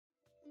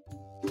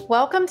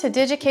Welcome to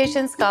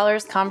Digication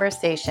Scholars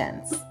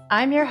Conversations.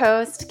 I'm your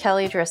host,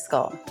 Kelly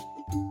Driscoll.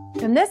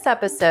 In this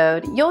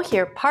episode, you'll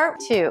hear part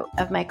 2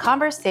 of my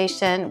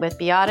conversation with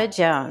Beata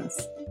Jones,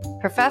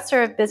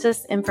 Professor of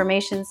Business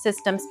Information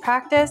Systems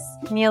Practice,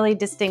 Neeley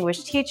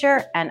Distinguished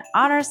Teacher, and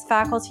Honors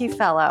Faculty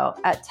Fellow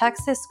at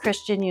Texas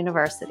Christian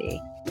University.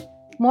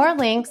 More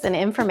links and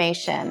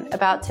information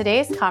about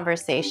today's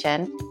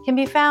conversation can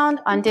be found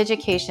on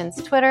Digication's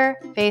Twitter,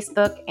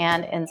 Facebook,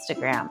 and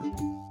Instagram.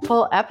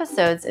 Full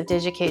episodes of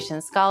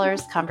Digication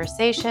Scholars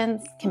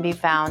Conversations can be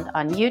found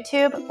on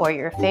YouTube or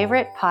your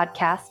favorite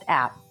podcast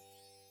app.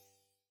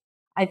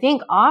 I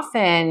think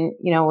often,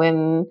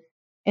 when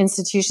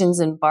institutions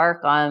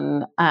embark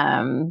on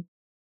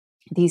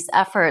these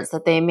efforts,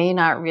 that they may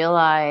not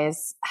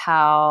realize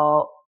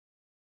how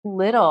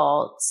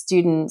little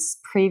students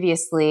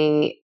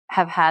previously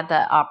have had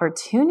the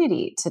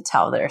opportunity to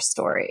tell their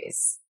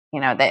stories.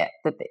 That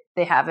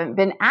they haven't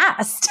been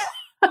asked.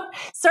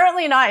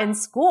 Certainly not in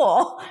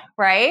school,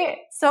 right?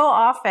 So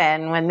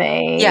often when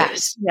they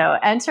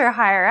enter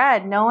higher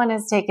ed, no one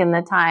has taken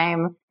the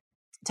time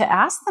to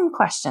ask them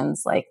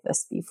questions like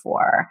this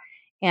before.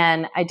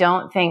 And I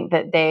don't think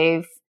that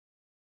they've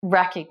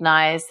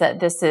recognized that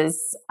this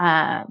is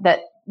that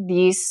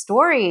these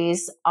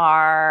stories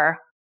are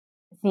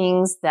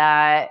things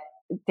that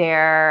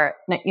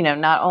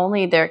not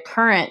only their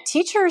current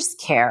teachers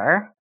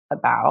care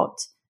about,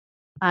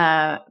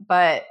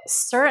 but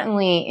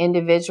certainly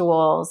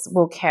individuals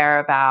will care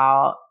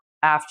about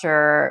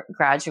after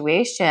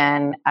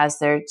graduation as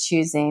they're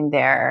choosing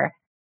their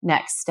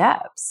next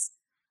steps.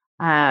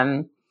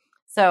 So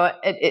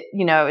it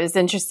was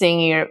interesting.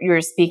 You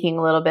were speaking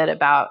a little bit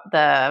about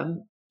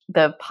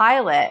the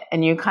pilot,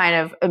 and you kind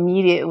of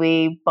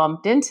immediately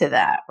bumped into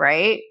that,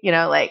 right?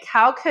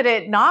 How could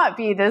it not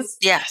be this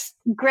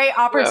great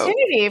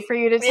opportunity for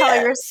you to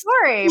tell your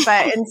story?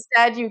 But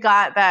instead you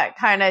got that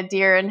kind of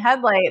deer in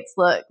headlights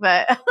look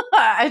that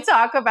I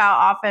talk about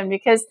often,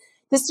 because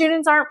the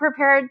students aren't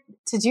prepared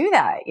to do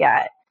that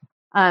yet.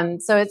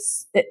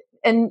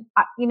 In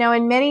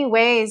many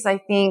ways, I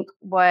think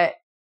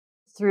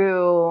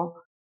through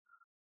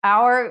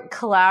our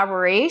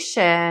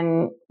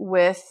collaboration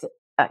with,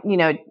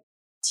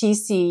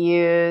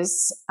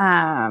 TCU's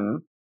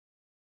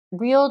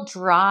real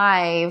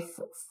drive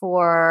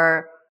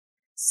for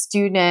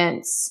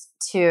students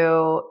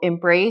to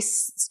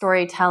embrace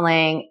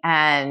storytelling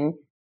and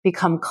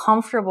become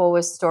comfortable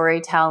with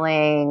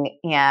storytelling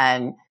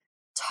and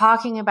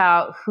talking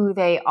about who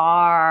they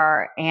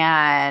are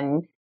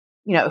and,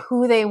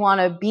 who they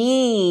want to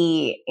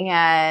be,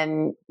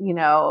 and,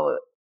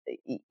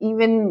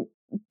 even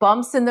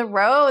bumps in the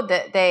road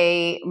that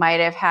they might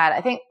have had. I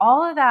think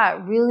all of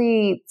that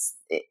really,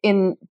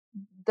 in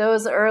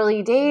those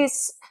early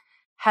days,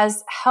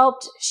 has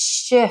helped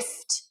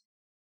shift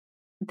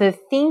the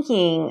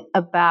thinking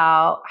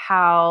about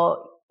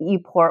how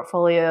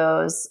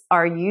e-portfolios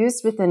are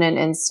used within an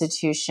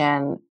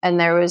institution. And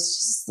there was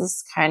just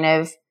this kind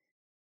of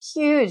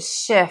huge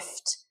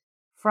shift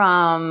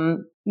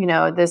from,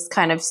 this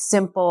kind of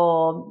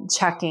simple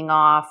checking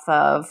off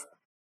of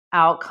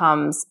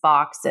outcomes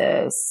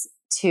boxes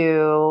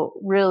to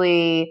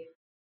really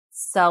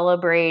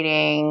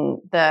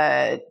celebrating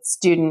the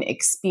student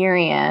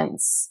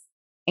experience,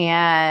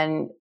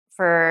 and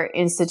for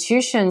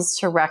institutions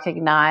to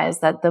recognize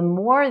that the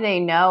more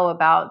they know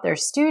about their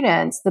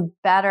students, the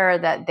better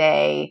that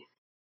they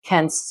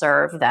can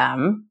serve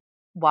them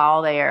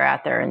while they are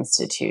at their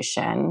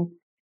institution,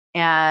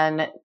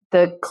 and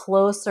the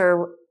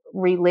closer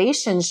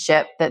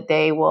relationship that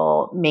they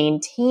will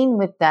maintain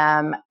with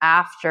them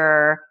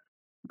after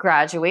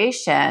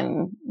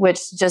graduation,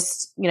 which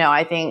just,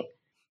 I think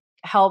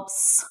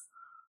helps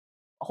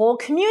whole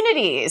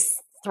communities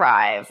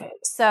thrive.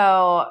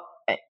 So,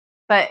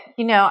 but,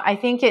 I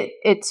think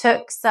it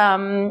took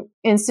some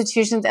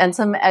institutions and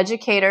some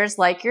educators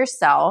like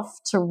yourself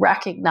to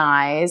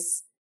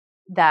recognize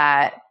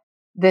that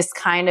this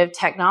kind of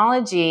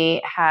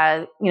technology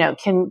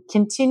can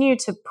continue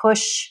to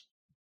push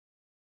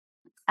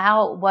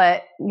out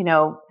what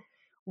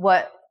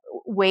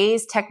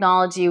ways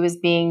technology was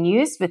being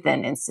used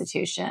within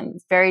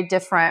institutions. Very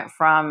different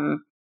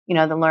from,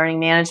 the learning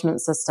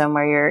management system,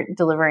 where you're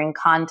delivering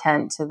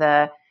content to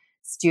the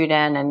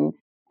student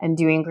and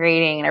doing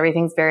grading, and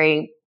everything's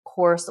very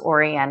course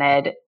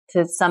oriented,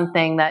 to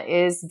something that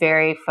is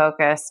very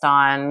focused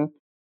on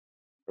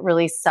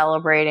really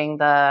celebrating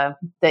the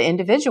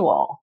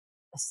individual.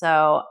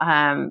 So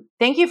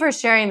thank you for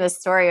sharing this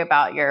story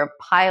about your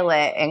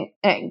pilot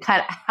and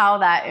kind of how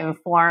that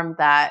informed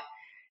that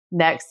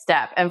next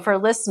step. And for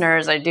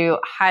listeners, I do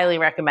highly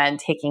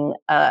recommend taking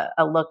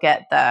a look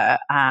at the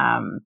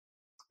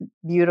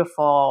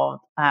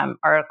beautiful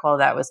article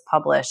that was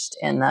published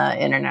in the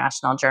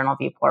International Journal of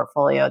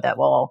ePortfolio that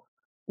we'll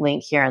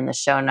link here in the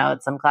show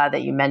notes. I'm glad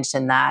that you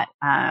mentioned that,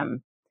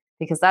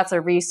 because that's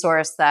a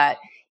resource that,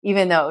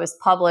 even though it was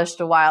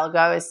published a while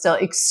ago, is still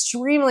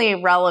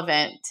extremely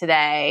relevant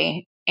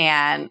today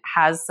and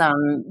has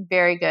some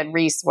very good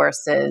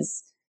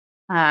resources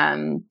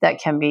that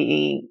can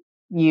be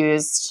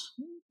used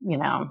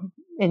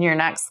in your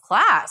next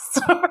class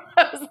for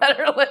those that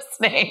are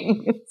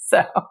listening.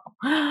 So,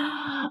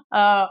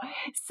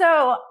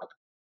 so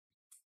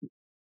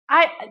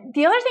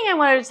the other thing I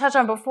wanted to touch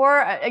on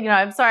before,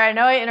 I'm sorry, I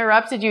know I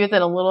interrupted you with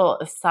a little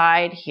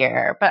aside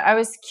here, but I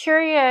was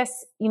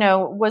curious,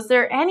 was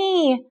there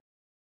any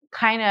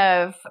kind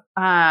of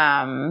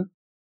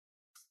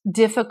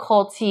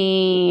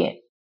difficulty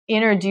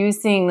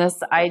introducing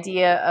this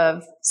idea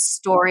of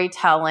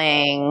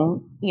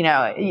storytelling?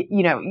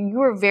 You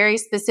were very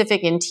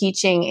specific in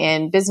teaching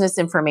in business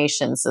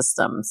information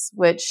systems,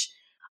 which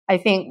I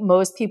think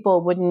most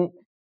people wouldn't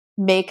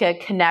make a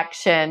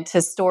connection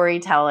to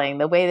storytelling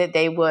the way that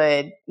they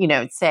would,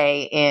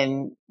 say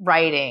in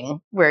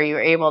writing, where you're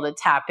able to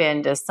tap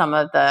into some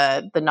of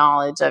the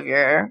knowledge of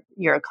your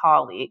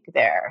colleague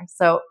there.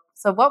 So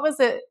what was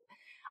it?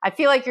 I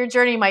feel like your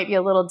journey might be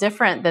a little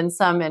different than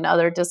some in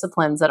other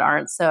disciplines that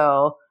aren't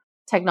so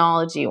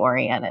technology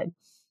oriented.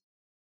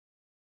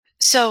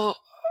 So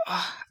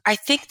I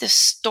think the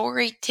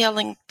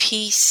storytelling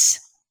piece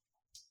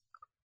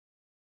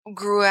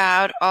grew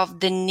out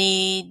of the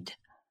need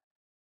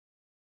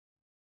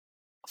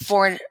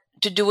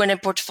to do in a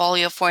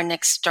portfolio for an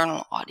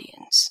external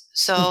audience.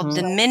 So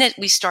the minute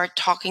we start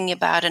talking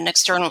about an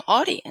external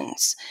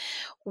audience,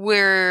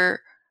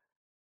 we're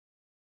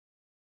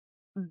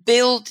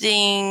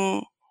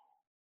building,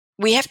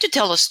 we have to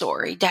tell a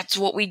story. That's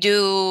what we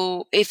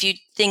do. If you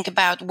think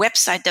about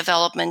website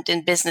development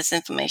in business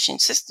information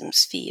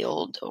systems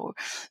field, or,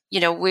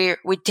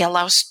 we tell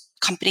our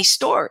company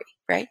story,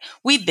 right?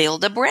 We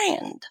build a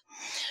brand.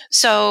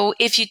 So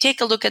if you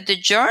take a look at the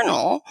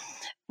journal,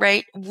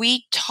 right,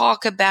 we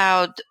talk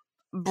about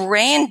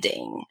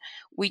branding.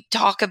 We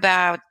talk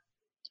about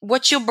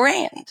what's your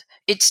brand.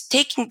 It's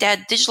taking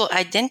that digital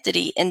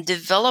identity and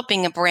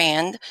developing a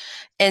brand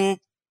and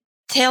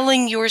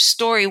telling your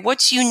story,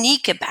 what's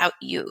unique about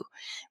you,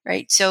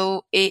 right?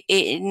 So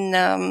there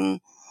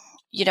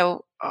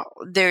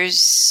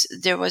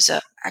was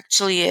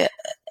actually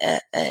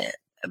a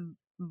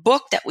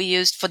book that we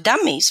used for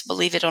dummies,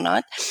 believe it or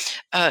not,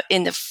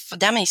 in the For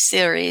Dummies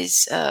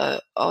series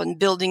on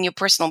building your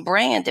personal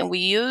brand, and we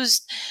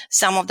used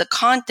some of the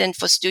content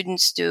for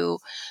students to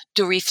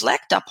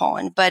reflect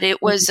upon. But it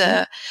was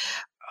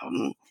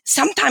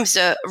sometimes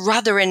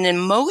rather an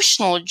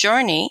emotional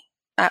journey.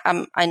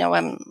 I know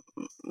I'm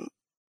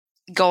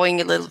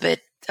going a little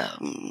bit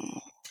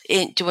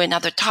into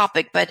another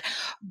topic, but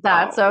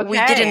that's okay. We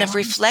did a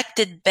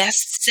reflected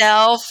best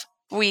self.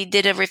 We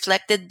did a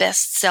reflected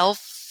best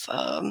self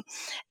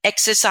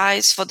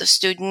exercise for the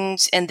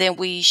students, and then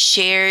we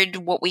shared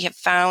what we have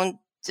found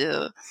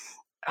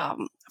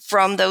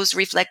from those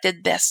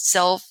reflected best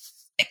self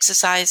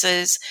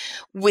exercises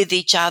with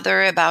each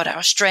other about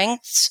our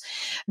strengths.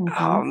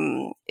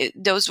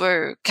 Those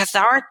were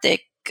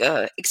cathartic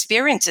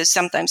experiences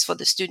sometimes for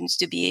the students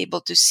to be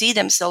able to see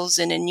themselves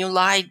in a new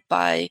light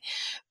by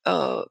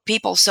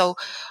people. So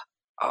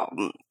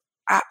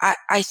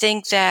I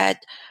think that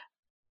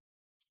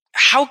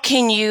how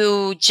can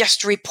you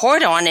just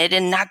report on it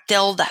and not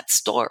tell that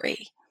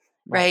story,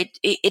 right?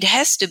 It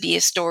has to be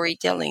a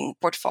storytelling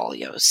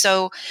portfolio.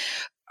 So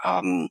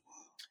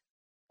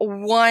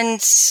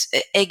once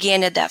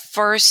again at that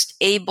first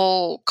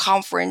ABLE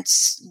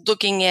conference,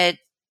 looking at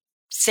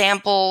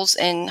samples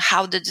and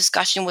how the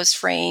discussion was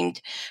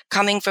framed,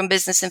 coming from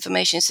business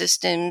information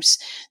systems,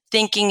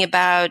 thinking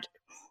about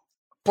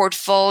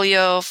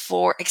portfolio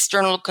for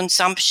external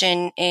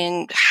consumption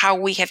and how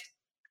we have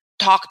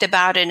talked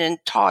about it and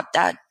taught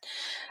that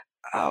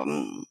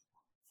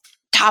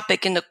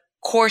topic in the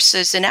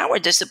courses in our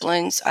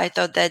disciplines, I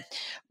thought that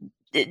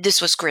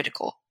this was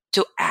critical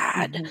to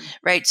add,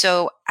 right?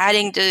 So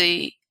adding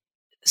the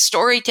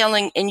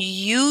storytelling and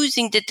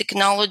using the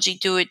technology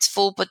to its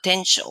full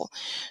potential.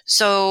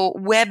 So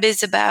web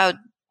is about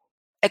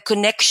a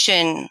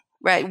connection,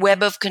 right?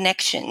 Web of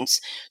connections.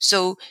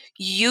 So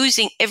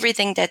using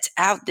everything that's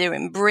out there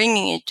and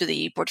bringing it to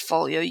the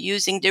portfolio,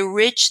 using the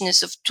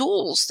richness of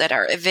tools that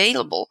are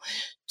available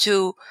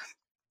to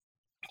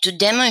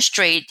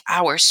demonstrate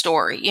our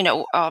story,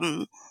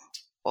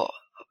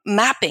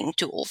 mapping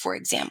tool, for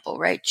example,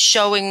 right?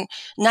 Showing,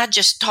 not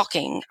just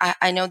talking.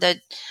 I know that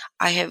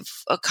I have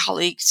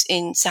colleagues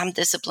in some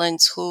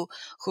disciplines who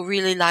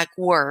really like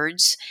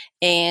words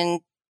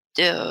and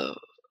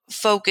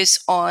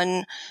focus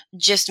on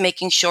just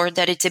making sure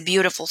that it's a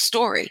beautiful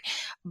story.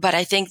 But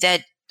I think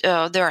that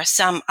there are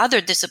some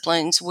other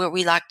disciplines where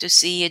we like to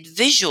see it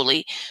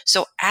visually.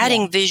 So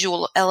adding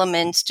visual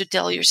elements to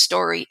tell your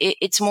story,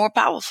 it's more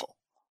powerful.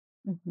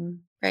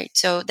 Right.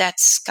 So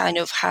that's kind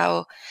of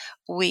how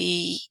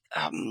we,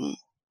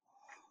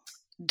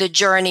 the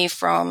journey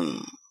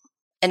from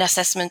an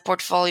assessment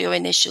portfolio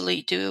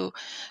initially to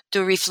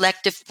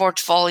reflective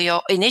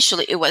portfolio.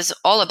 Initially, it was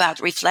all about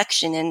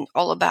reflection and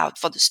all about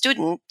for the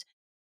student,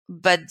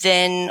 but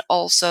then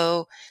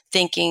also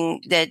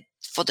thinking that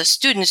for the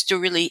students to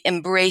really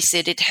embrace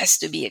it, it has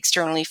to be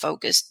externally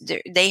focused.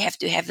 They have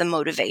to have the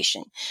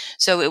motivation.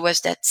 So it was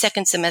that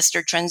second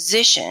semester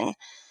transition.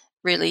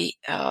 Really,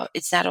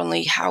 it's not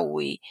only how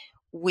we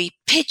we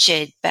pitch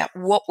it about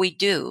what we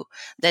do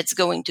that's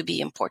going to be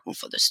important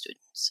for the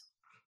students.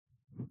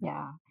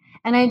 Yeah.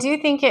 And I do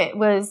think it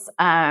was,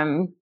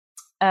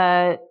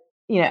 a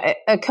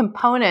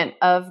component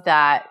of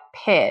that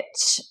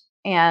pitch,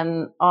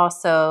 and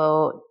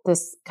also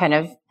this kind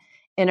of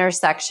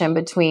intersection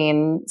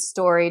between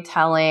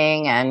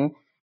storytelling and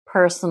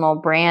personal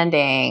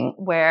branding,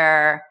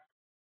 where,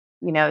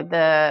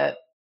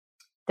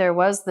 there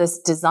was this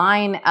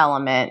design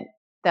element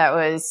that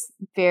was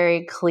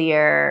very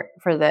clear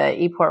for the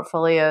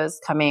e-portfolios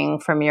coming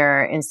from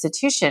your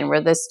institution,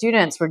 where the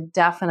students were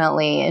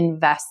definitely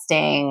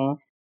investing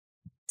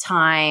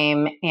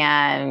time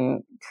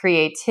and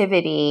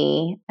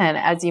creativity, and,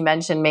 as you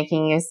mentioned,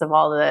 making use of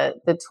all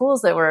the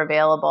tools that were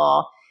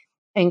available,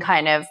 and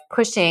kind of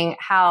pushing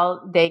how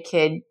they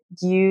could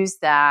use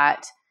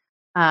that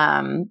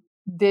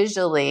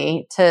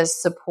visually to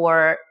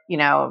support,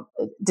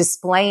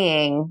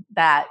 displaying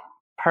that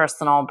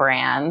personal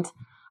brand,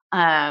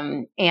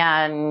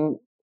 and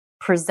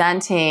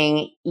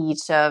presenting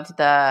each of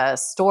the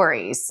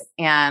stories.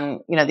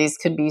 And, these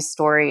could be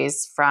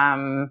stories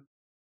from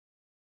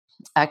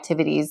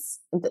activities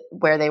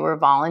where they were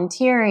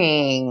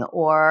volunteering,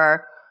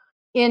 or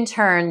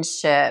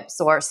internships,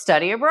 or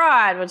study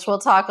abroad, which we'll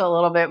talk a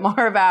little bit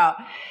more about.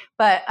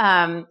 But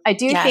I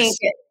do think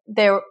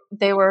there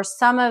were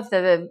some of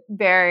the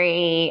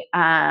very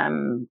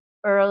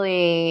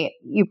early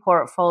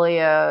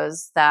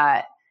e-portfolios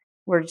that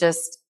were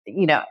just,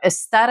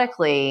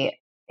 aesthetically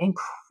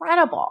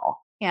incredible.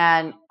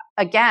 And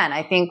again,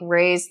 I think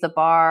raised the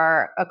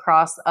bar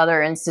across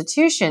other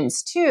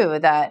institutions too,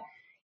 that,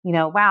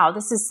 wow,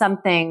 this is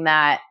something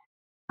that,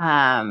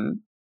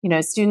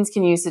 students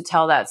can use to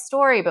tell that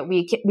story, but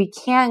we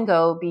can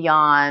go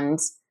beyond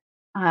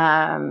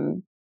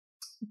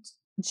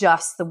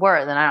just the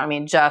words. And I don't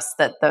mean just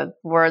that the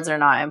words are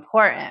not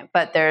important,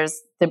 but there's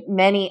the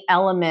many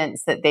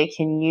elements that they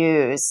can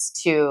use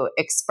to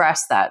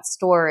express that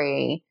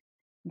story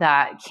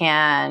that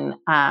can,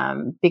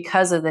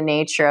 because of the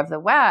nature of the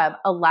web,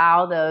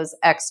 allow those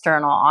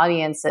external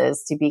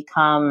audiences to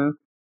become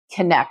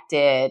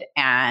connected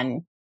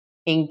and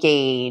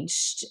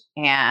engaged,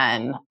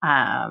 and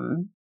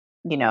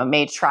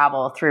may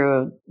travel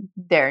through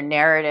their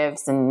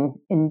narratives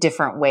in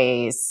different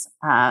ways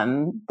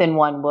than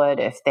one would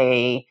if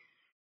they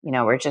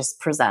were just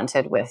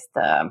presented with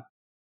the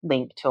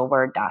link to a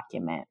Word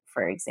document,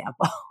 for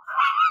example.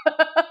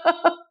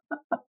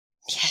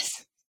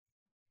 Yes.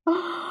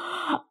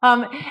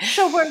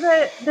 So were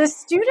the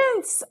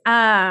students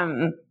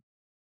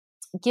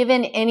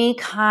given any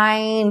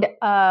kind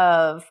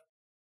of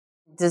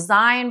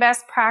design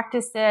best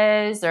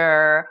practices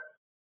or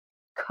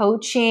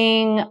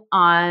coaching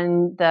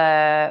on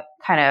the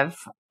kind of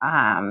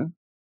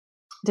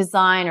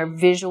design or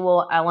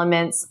visual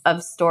elements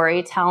of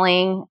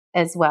storytelling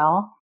as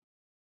well?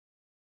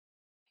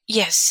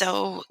 Yes.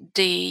 So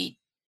the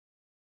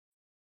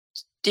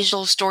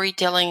digital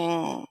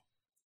storytelling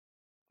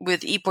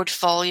with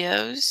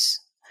e-portfolios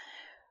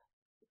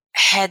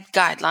had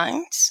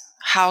guidelines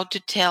how to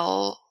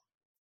tell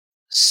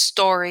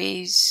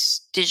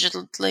stories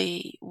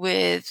digitally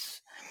with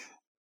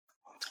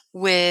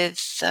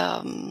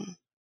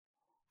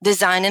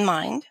design in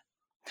mind.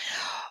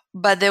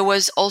 But there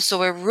was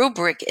also a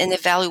rubric, an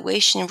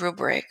evaluation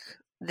rubric,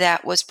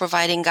 that was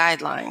providing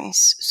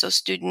guidelines, so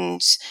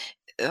students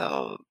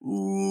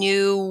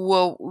knew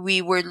what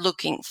we were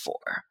looking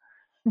for,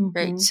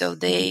 right? So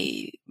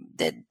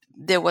that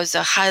there was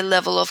a high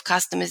level of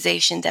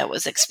customization that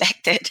was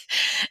expected.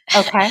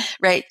 Okay.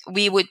 Right?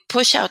 We would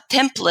push out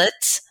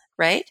templates,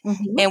 right?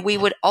 And we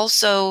would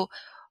also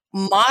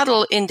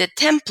model in the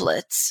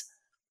templates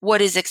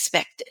what is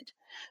expected.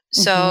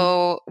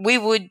 So we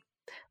would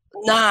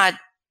not,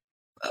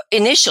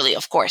 initially,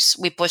 of course,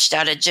 we pushed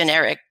out a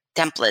generic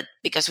template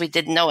because we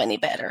didn't know any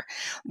better.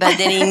 But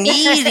then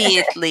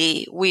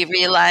immediately we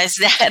realized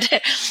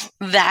that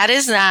that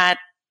is not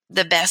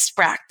the best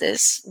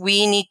practice.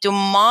 We need to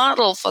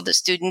model for the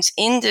students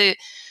in the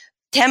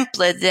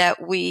template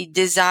that we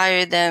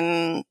desire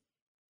them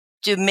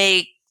to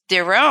make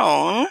their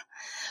own,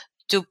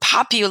 to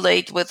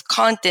populate with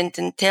content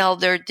and tell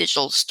their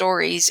digital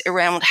stories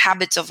around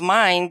habits of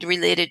mind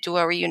related to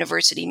our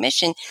university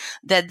mission,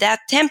 that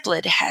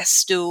template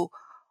has to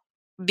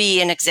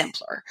be an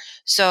exemplar.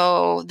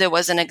 So there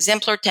was an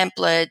exemplar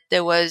template.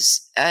 There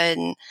was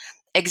an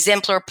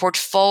exemplar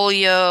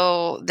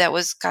portfolio that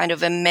was kind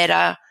of a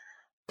meta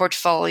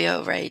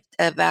portfolio, right,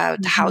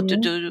 about how to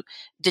do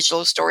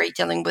digital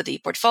storytelling with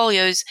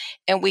e-portfolios.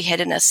 And we had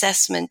an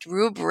assessment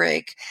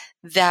rubric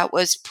that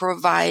was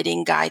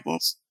providing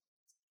guidance,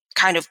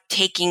 kind of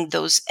taking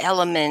those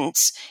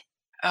elements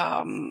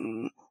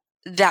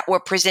that were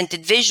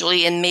presented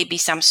visually, and maybe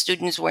some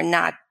students were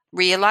not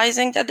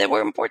realizing that they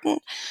were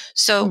important.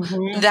 So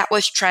that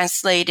was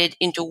translated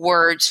into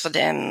words for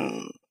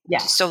them.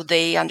 So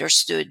they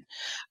understood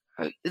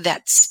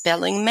that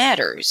spelling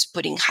matters,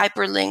 putting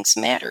hyperlinks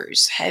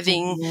matters,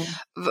 having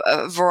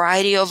a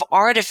variety of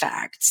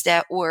artifacts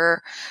that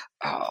were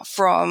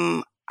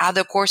from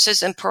other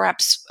courses and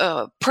perhaps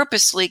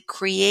purposely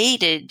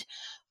created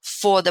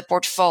for the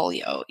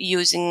portfolio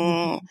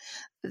using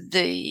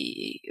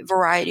the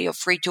variety of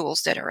free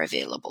tools that are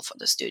available for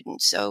the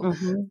students. So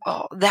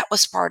that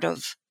was part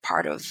of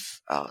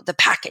the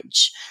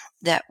package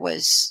that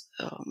was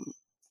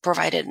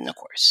provided in the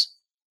course.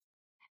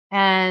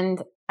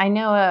 And I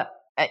know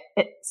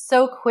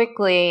so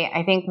quickly,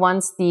 I think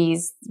once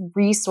these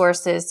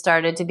resources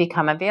started to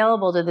become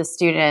available to the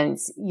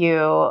students,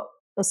 you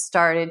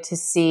started to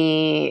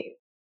see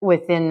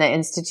within the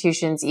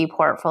institution's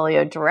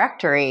ePortfolio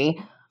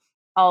directory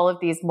all of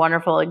these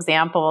wonderful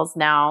examples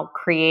now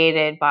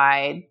created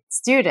by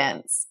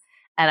students.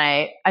 And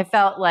I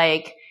felt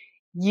like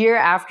year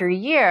after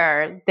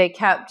year, they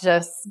kept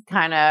just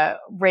kind of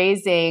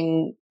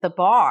raising the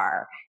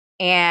bar.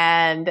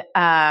 And,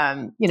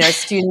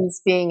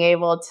 students being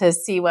able to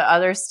see what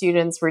other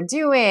students were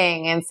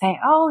doing and say,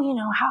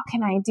 oh, how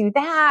can I do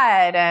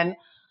that? And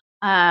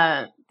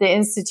the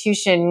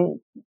institution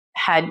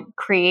had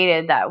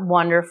created that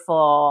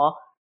wonderful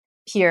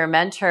peer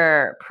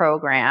mentor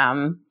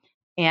program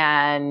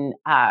and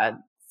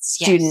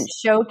student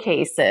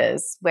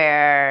showcases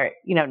where,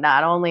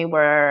 not only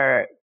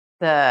were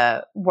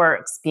the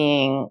works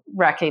being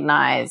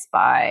recognized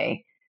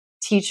by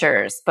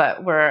teachers,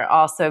 but were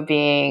also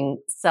being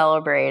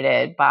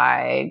celebrated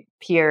by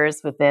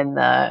peers within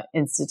the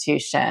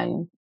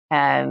institution.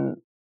 And,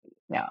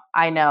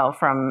 I know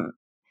from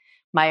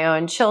my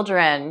own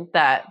children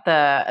that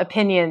the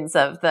opinions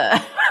of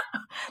the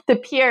the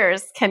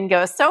peers can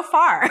go so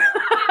far.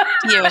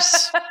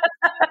 Yes.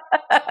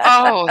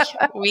 Oh,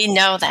 we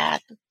know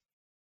that.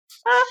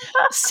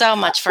 So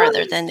much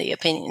further than the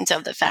opinions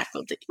of the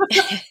faculty.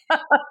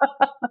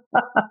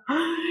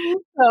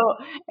 So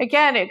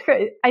again,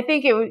 I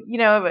think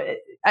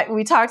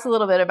we talked a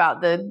little bit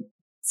about the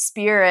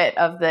spirit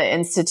of the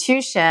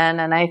institution,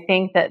 and I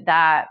think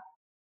that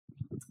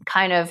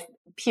kind of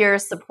peer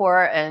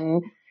support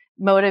and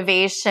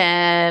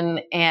motivation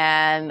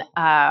and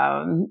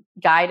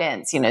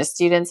guidance.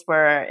 Students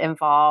were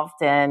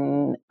involved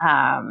in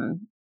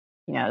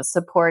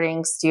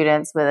supporting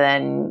students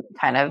within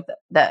kind of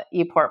the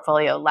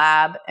ePortfolio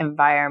lab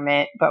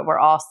environment, but we're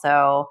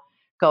also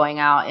going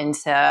out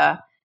into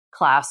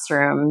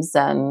classrooms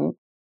and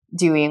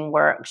doing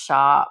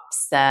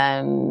workshops.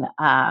 And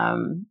I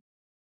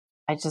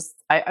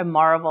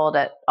marveled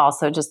at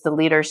also just the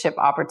leadership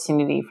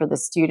opportunity for the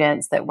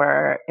students that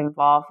were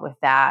involved with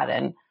that,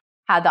 and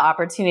had the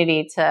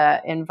opportunity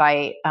to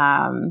invite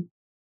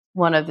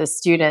one of the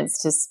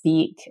students to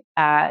speak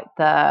at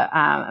the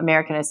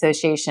American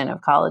Association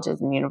of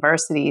Colleges and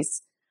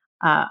Universities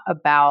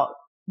about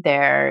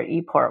their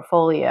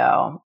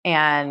ePortfolio.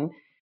 And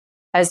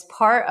as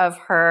part of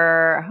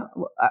her,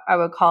 I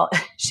would call,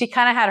 she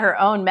kind of had her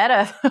own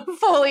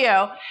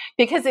metafolio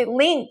because it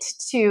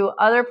linked to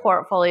other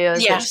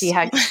portfolios that she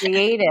had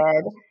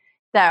created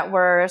that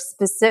were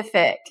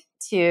specific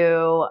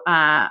to,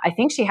 I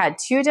think she had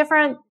 2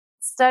 different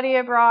study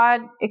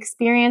abroad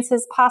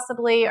experiences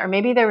possibly, or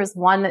maybe there was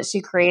one that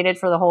she created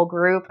for the whole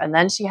group and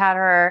then she had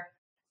her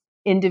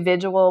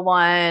individual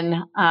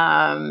one.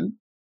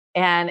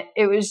 And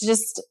it was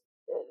just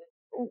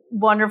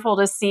wonderful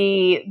to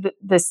see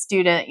the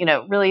student,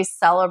 really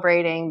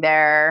celebrating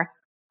their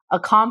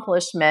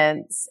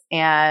accomplishments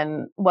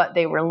and what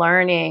they were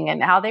learning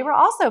and how they were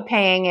also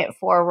paying it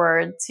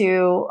forward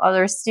to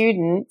other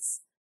students,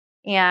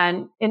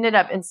 and ended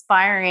up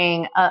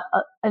inspiring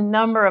a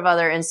number of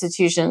other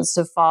institutions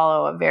to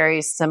follow a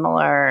very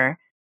similar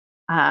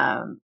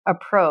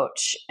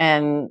approach,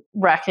 and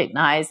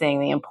recognizing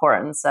the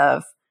importance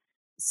of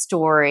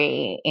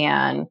story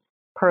and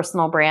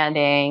personal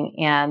branding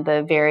and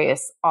the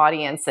various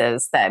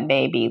audiences that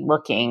may be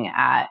looking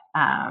at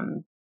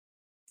and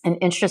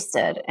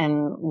interested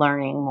in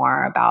learning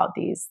more about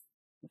these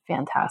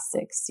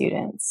fantastic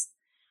students.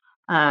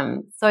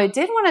 So I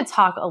did want to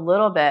talk a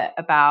little bit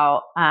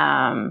about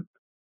the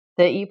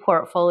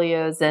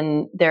ePortfolios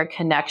and their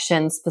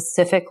connection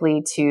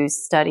specifically to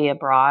study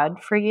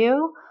abroad for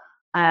you.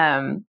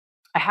 I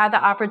had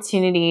the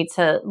opportunity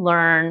to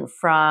learn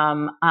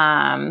from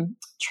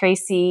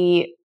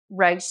Tracy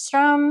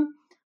Regstrom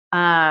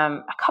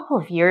a couple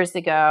of years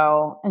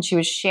ago, and she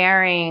was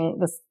sharing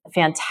this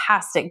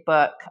fantastic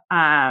book.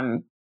 I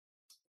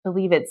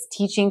believe it's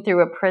Teaching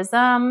Through a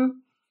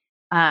Prism.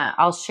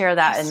 I'll share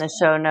that in the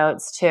show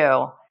notes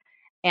too.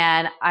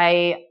 And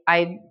I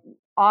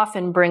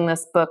often bring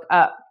this book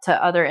up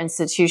to other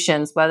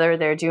institutions, whether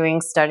they're doing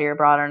study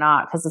abroad or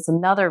not, because it's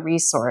another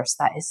resource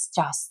that is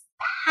just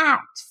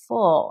packed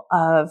full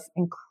of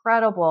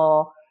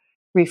incredible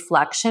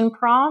reflection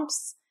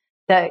prompts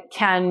that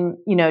can,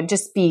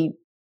 just be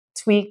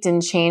tweaked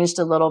and changed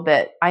a little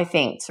bit, I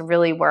think, to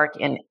really work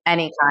in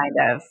any kind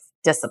of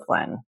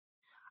discipline.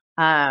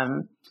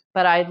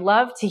 But I'd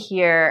love to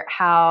hear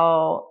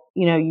how,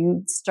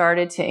 you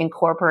started to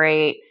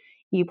incorporate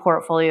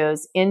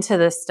ePortfolios into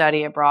the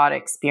study abroad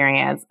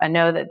experience. I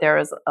know that there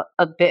was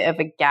a bit of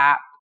a gap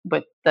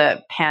with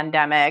the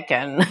pandemic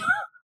and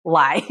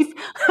life.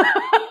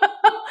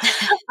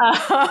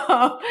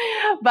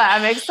 But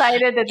I'm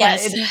excited that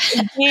Yes.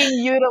 it's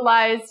being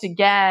utilized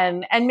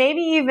again. And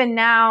maybe even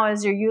now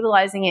as you're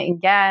utilizing it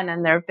again,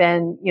 and there have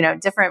been,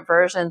 different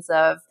versions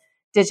of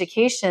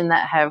Digication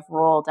that have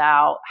rolled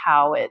out,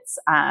 how it's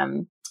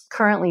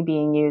currently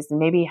being used and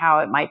maybe how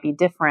it might be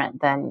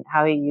different than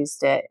how you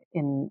used it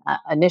in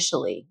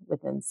initially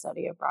within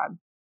study abroad.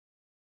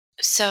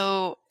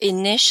 So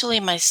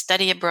initially, my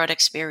study abroad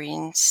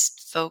experience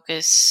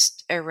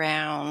focused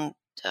around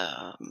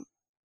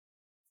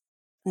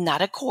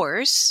not a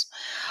course,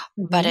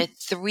 but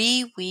Mm-hmm. a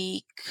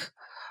 3-week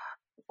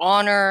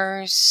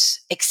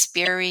honors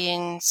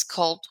experience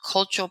called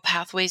Cultural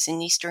Pathways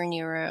in Eastern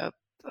Europe,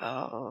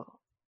 uh,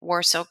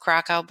 Warsaw,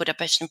 Krakow,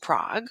 Budapest, and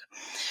Prague.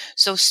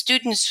 So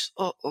students,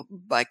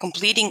 by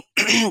completing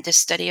the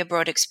study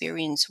abroad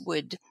experience,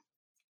 would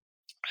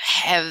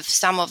have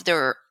some of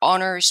their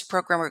honors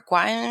program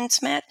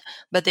requirements met,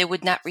 but they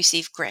would not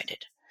receive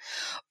credit.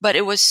 But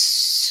it was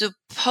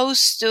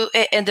supposed to,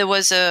 and there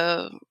was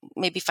a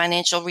maybe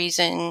financial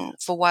reason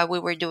for why we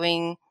were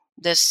doing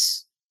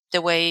this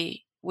the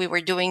way we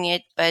were doing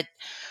it, but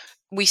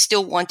we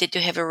still wanted to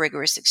have a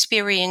rigorous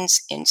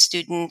experience, and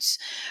students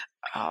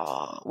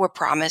were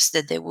promised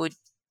that they would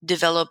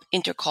develop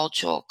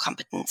intercultural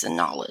competence and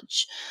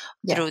knowledge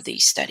through Yes. the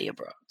study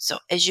abroad. So,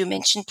 as you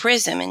mentioned,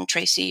 PRISM in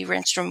Tracy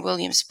Renstrom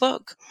Williams'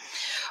 book,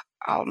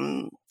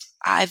 um,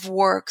 I've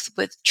worked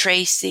with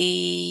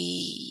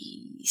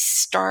Tracy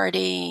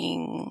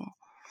starting,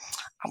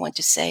 I want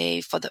to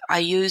say, I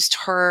used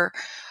her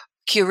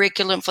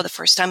curriculum for the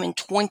first time in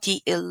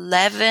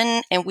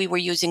 2011, and we were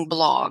using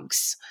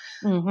blogs.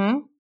 Mm-hmm.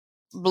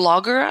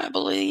 Blogger, I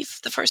believe,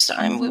 the first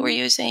time we were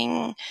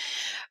using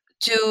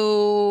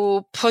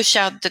to push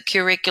out the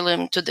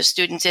curriculum to the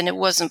students, and it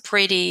wasn't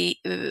pretty,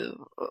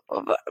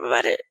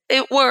 but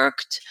it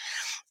worked.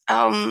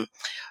 Then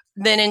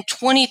in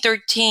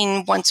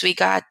 2013, once we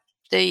got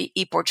the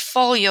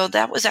ePortfolio,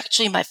 that was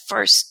actually my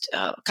first,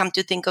 come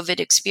to think of it,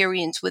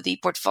 experience with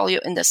ePortfolio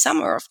in the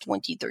summer of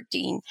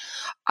 2013.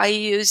 I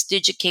used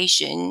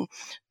Digication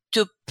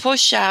to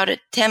push out a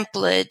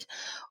template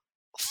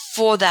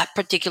for that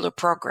particular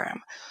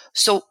program.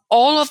 So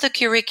all of the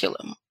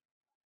curriculum,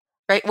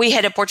 right? We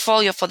had a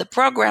portfolio for the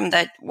program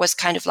that was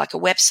kind of like a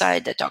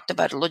website that talked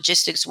about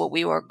logistics, what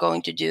we were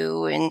going to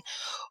do, and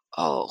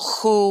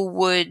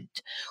who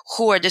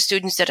are the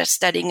students that are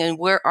studying and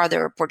where are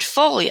their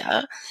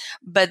portfolio.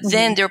 But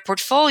then their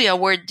portfolio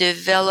were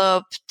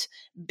developed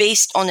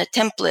based on a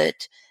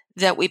template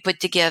that we put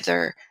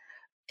together,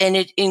 and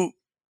it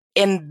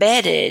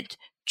embedded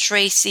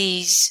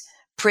Tracy's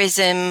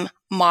PRISM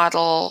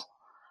model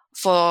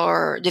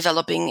for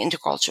developing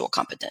intercultural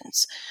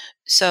competence.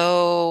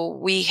 So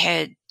we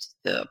had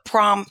the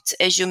prompts,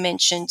 as you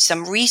mentioned,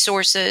 some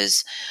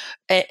resources,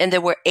 and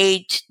there were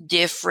 8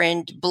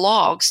 different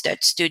blogs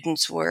that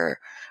students were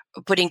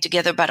putting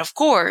together. But of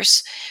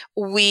course,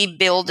 we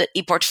built an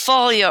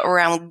e-portfolio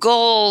around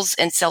goals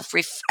and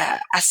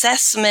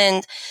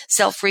self-assessment,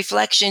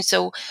 self-reflection.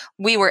 So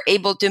we were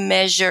able to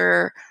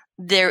measure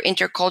their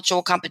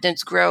intercultural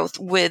competence growth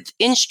with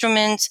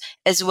instruments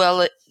as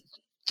well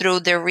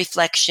through their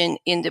reflection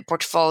in the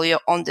portfolio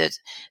on the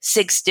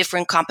 6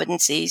 different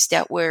competencies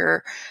that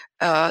were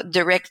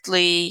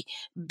directly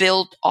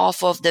built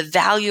off of the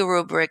value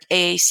rubric,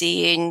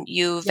 AAC and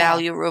U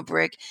value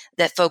rubric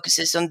that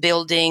focuses on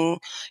building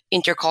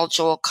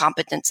intercultural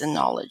competence and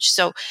knowledge.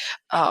 So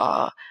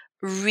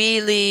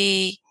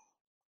really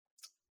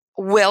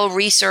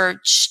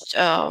well-researched,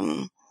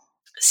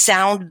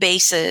 sound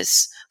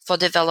basis for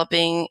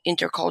developing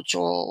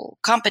intercultural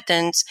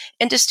competence,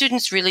 and the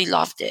students really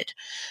loved it.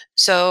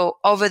 So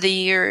over the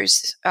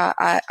years,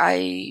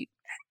 I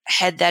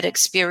had that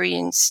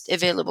experience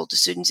available to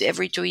students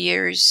every 2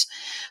 years.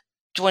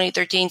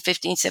 2013,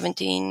 15,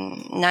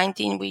 17,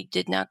 19, we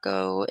did not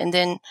go. And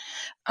then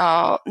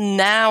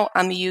now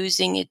I'm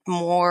using it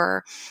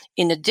more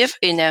in a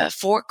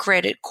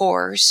 4-credit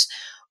course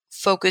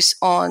focus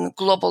on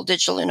global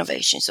digital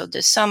innovation. So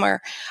this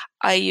summer,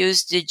 I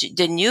used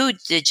the new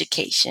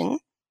Digication,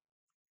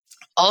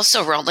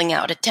 also rolling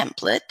out a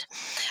template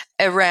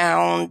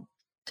around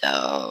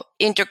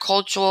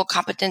intercultural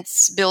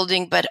competence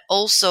building, but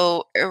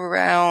also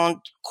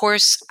around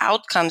course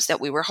outcomes that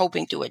we were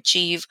hoping to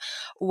achieve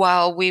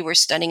while we were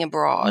studying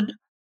abroad,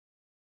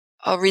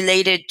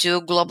 related to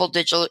global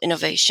digital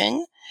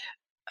innovation,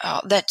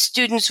 that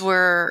students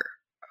were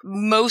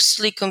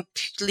mostly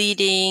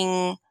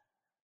completing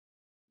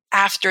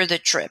after the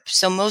trip.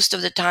 So most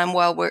of the time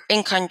while we're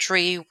in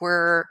country,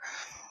 we're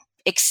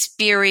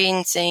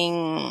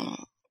experiencing,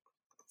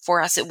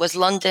 for us, it was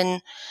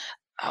London,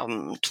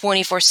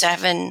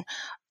 24/7,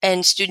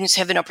 and students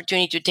have an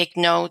opportunity to take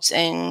notes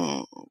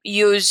and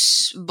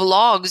use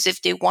blogs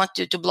if they want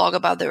to blog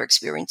about their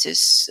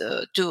experiences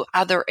to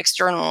other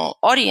external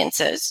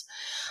audiences.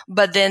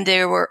 But then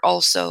they were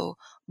also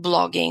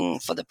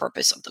blogging for the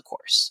purpose of the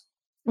course.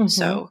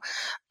 So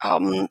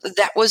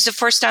that was the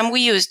first time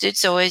we used it.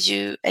 So as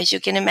you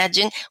can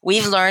imagine,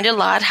 we've learned a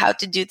lot how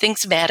to do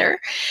things better,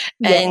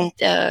 and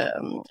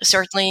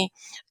certainly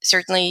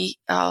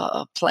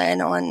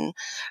plan on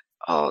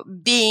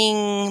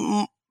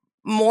being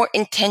more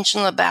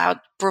intentional about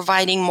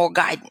providing more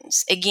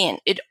guidance. Again,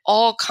 it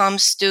all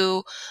comes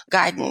to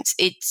guidance.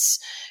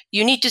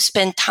 You need to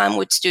spend time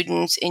with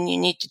students and you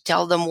need to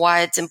tell them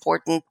why it's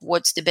important,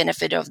 what's the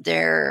benefit of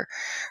their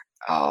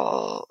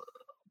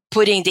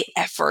putting the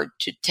effort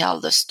to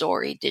tell the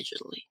story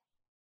digitally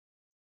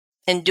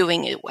and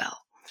doing it well.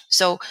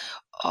 So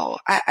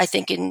I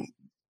think in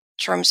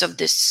terms of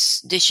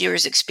this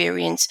year's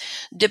experience,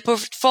 the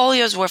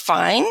portfolios were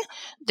fine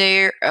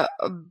there,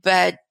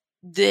 but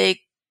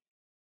they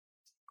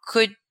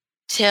could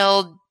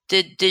tell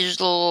the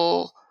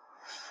digital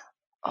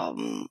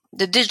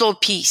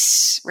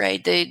piece,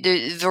 right?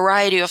 The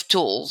variety of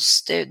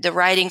tools, the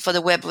writing for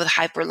the web with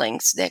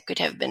hyperlinks that could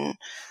have been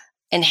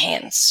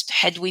enhanced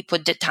had we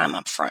put the time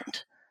up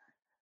front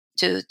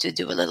to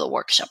do a little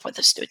workshop with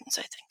the students,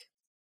 I think.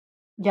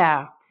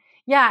 Yeah.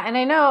 Yeah. And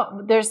I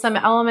know there's some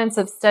elements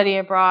of study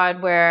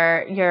abroad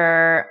where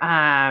you're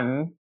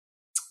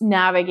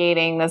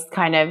navigating this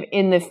kind of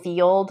in the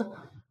field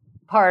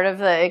part of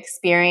the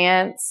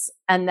experience,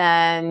 and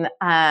then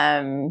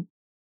kind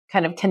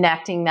of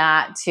connecting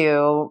that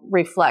to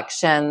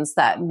reflections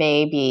that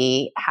may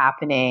be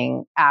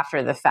happening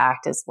after the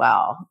fact as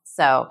well.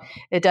 So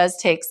it does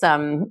take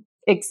some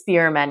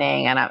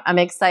experimenting, and I'm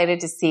excited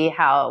to see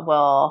how it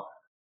will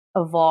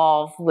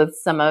evolve with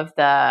some of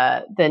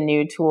the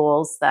new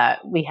tools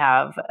that we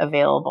have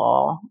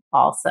available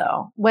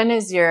also. When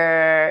is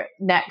your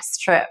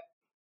next trip?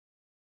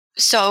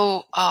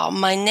 So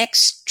my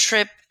next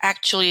trip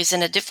actually is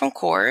in a different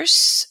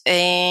course,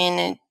 and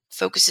it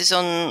focuses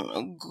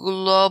on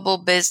global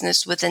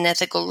business with an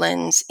ethical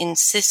lens in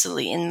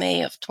Sicily in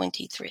May of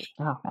 23.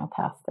 Oh,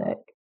 fantastic.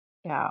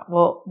 Yeah,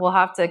 we'll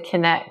have to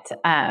connect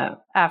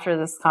after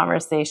this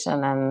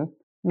conversation and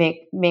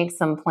make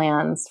some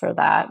plans for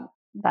that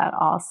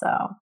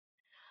also.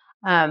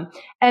 And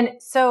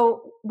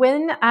so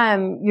when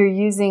you're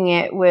using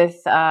it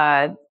with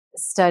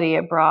study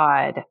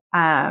abroad,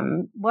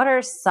 what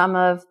are some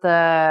of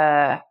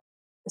the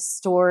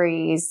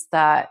stories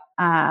that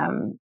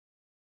have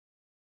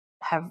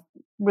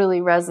really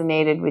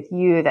resonated with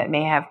you that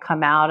may have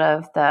come out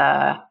of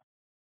the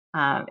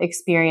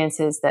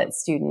experiences that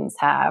students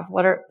have?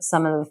 What are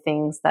some of the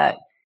things that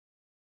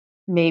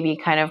maybe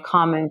kind of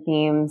common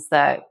themes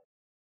that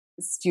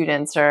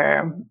students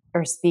are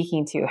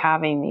speaking to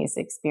having these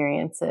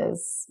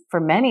experiences, for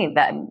many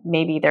that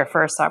maybe their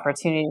first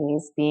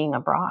opportunities being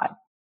abroad?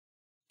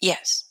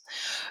 Yes.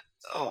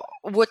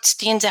 What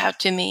stands out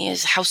to me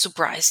is how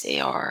surprised they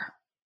are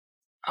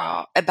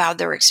about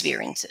their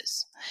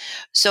experiences.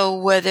 So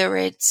whether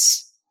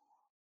it's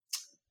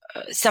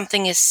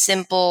something as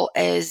simple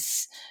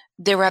as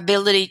their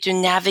ability to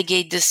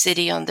navigate the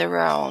city on their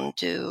own,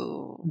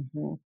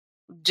 to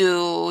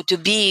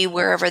be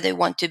wherever they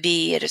want to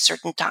be at a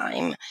certain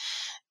time.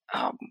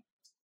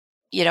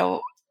 You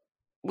know,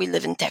 we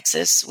live in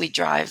Texas, we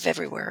drive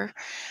everywhere.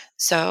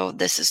 So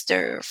this is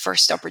their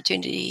first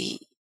opportunity,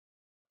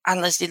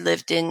 unless they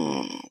lived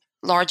in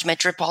large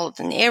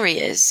metropolitan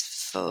areas.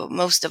 For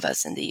most of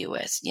us in the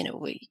US,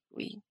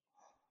 we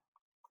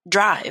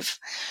drive.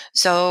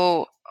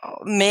 So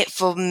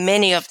for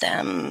many of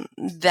them,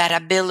 that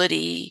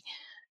ability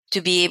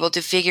to be able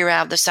to figure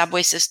out the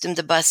subway system,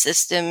 the bus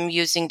system,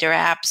 using their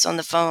apps on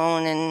the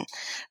phone. And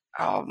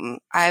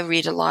I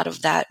read a lot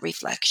of that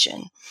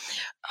reflection.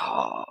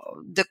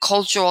 The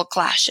cultural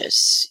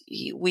clashes,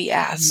 we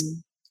ask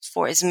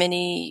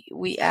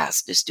we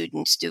ask the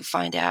students to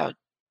find out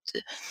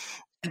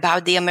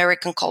about the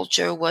American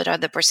culture. What are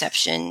the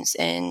perceptions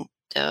and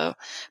the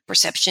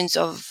perceptions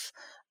of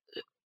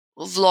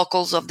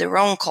locals of their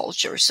own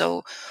culture?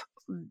 So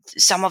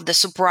some of the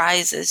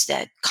surprises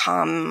that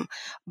come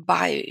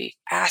by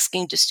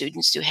asking the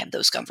students to have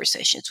those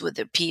conversations with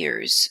their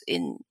peers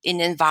in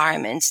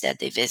environments that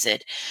they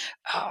visit,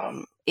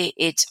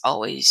 it's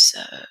always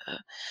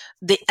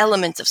the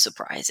elements of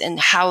surprise and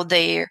how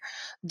they're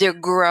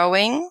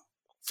growing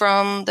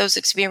from those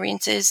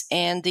experiences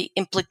and the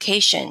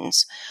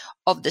implications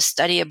of the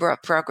study abroad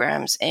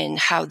programs and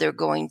how they're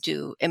going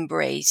to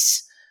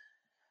embrace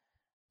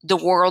the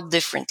world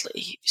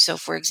differently. So,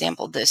 for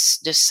example, this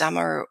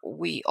summer,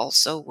 we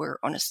also were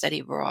on a study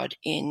abroad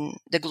in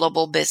the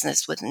global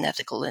business with an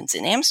ethical lens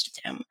in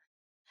Amsterdam.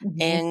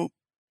 And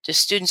the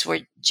students were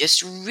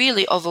just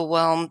really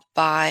overwhelmed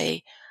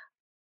by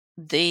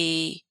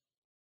the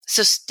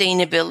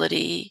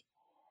sustainability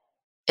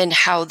and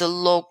how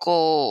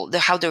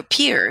how their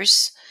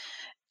peers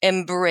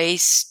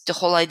embrace the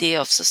whole idea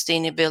of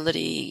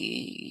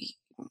sustainability,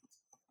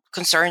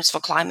 concerns for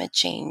climate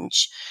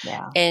change.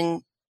 Yeah.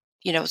 And,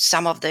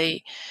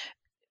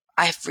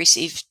 I've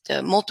received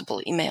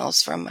multiple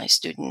emails from my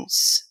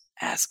students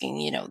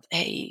asking,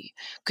 hey,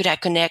 could I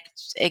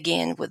connect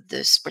again with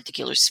this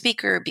particular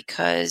speaker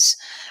because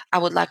I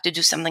would like to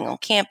do something on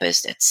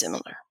campus that's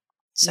similar.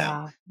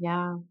 So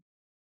yeah.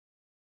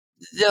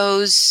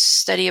 those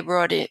study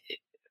abroad,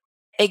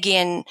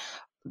 again,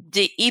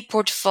 the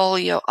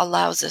ePortfolio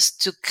allows us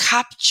to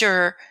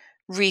capture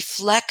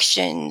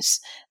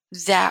reflections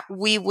that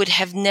we would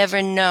have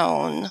never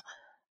known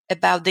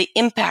about the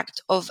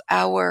impact of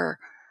our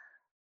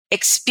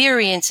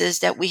experiences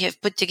that we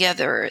have put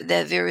together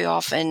that very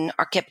often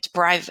are kept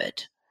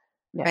private,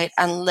 Yes. right?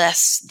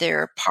 Unless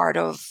they're part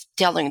of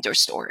telling their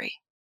story.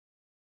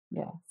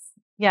 Yes.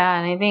 Yeah.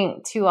 And I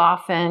think too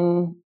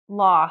often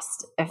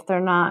lost if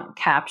they're not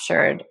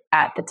captured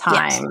at the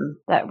time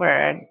that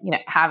we're,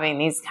 having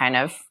these kind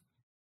of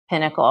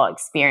pinnacle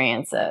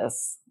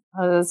experiences.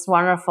 It's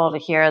wonderful to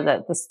hear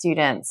that the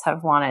students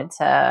have wanted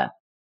to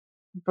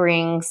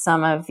bring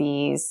some of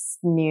these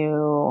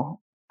new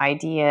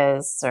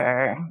ideas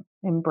or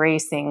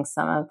embracing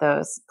some of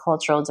those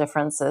cultural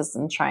differences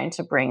and trying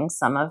to bring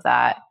some of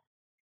that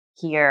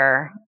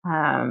here,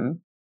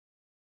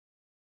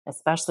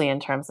 especially in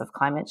terms of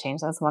climate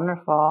change. That's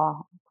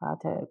wonderful. Glad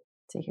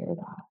to hear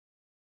that.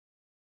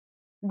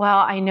 Well,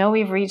 I know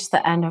we've reached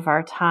the end of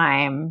our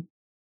time.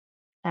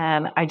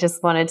 And I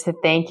just wanted to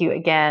thank you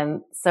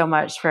again so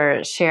much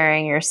for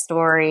sharing your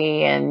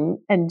story and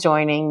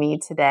joining me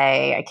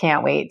today. I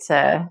can't wait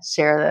to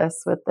share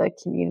this with the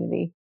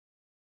community.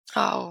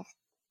 Oh,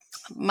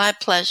 my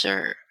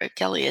pleasure,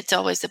 Kelly. It's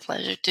always a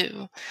pleasure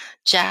to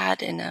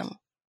chat, and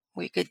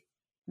we could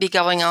be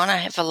going on. I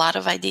have a lot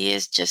of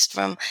ideas just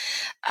from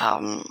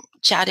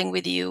chatting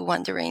with you,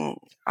 wondering.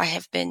 I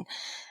have been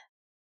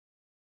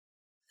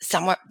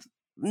somewhat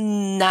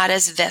not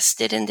as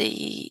vested in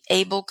the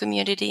ABLE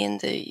community in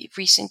the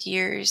recent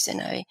years,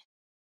 and I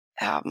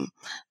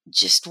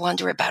just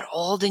wonder about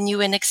all the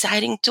new and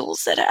exciting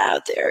tools that are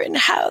out there and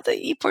how the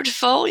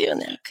ePortfolio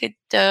now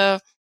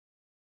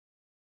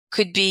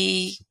could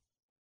be,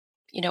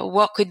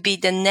 what could be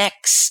the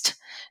next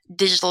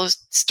digital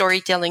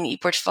storytelling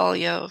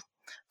ePortfolio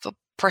for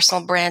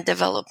personal brand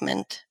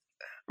development,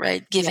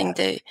 right? Giving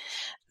the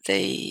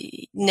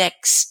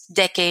next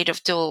decade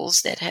of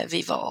tools that have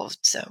evolved.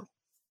 So,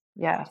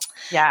 yeah.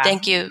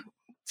 Thank you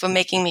for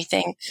making me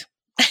think.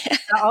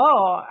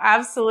 Oh,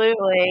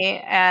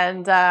 absolutely.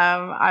 And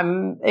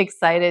I'm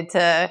excited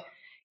to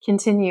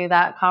continue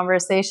that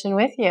conversation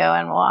with you,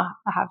 and we'll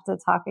have to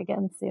talk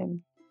again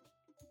soon.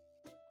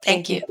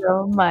 Thank you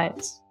so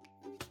much.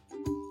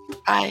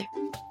 Bye.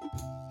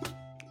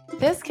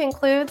 This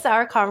concludes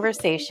our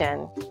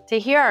conversation. To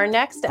hear our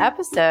next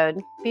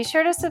episode, be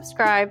sure to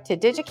subscribe to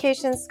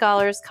Digication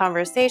Scholars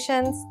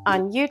Conversations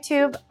on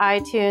YouTube,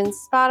 iTunes,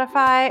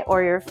 Spotify,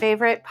 or your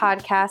favorite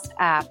podcast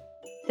app.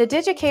 The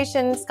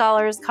Digication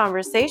Scholars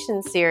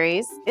Conversation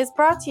series is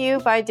brought to you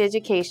by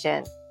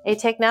Digication, a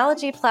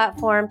technology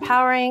platform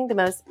powering the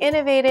most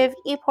innovative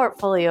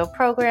ePortfolio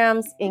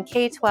programs in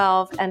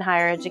K-12 and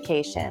higher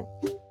education.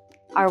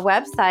 Our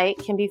website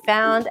can be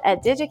found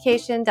at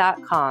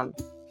digication.com.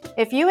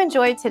 If you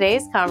enjoyed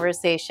today's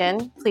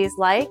conversation, please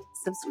like,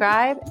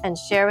 subscribe, and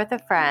share with a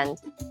friend.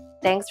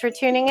 Thanks for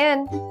tuning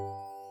in.